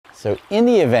So in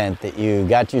the event that you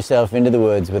got yourself into the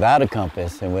woods without a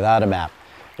compass and without a map,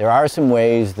 there are some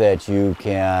ways that you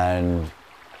can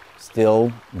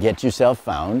still get yourself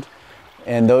found,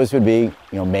 and those would be,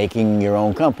 making your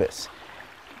own compass.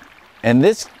 In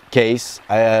this case,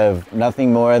 I have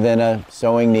nothing more than a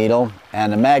sewing needle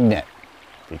and a magnet,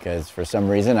 because for some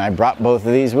reason I brought both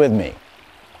of these with me.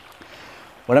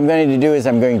 What I'm going to do is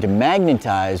I'm going to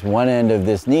magnetize one end of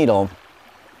this needle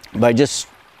by just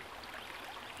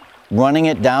running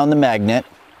it down the magnet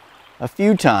a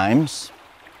few times.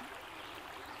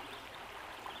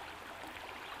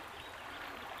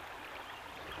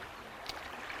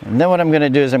 And then what I'm going to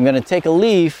do is I'm going to take a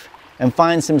leaf and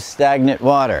find some stagnant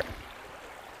water.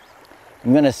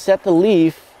 I'm going to set the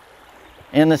leaf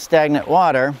in the stagnant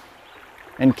water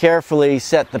and carefully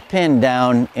set the pin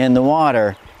down in the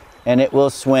water, and it will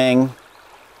swing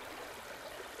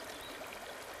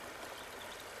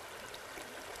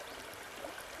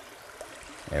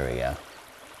There we go.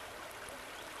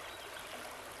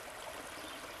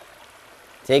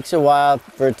 Takes a while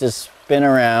for it to spin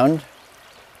around.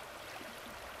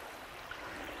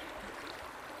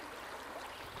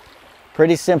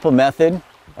 Pretty simple method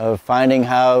of finding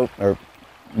how, or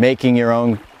making your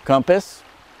own compass,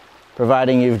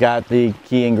 providing you've got the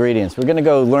key ingredients. We're going to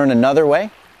go learn another way.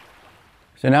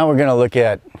 So now we're going to look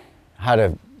at how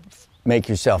to make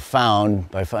yourself found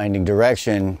by finding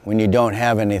direction when you don't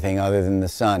have anything other than the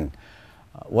sun.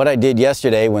 What I did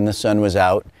yesterday when the sun was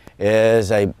out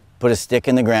is I put a stick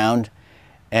in the ground,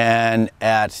 and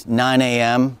at 9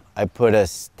 a.m. I put a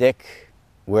stick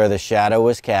where the shadow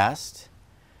was cast,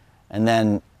 and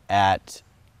then at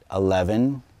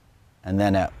 11, and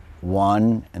then at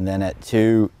 1, and then at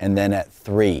 2, and then at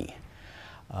 3.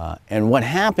 And what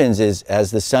happens is,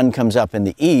 as the sun comes up in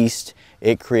the east,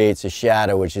 it creates a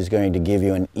shadow which is going to give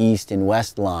you an east and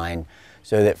west line,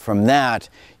 so that from that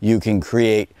you can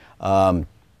create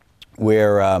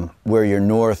where your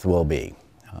north will be.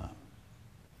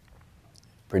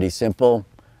 Pretty simple.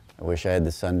 I wish I had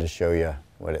the sun to show you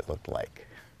what it looked like.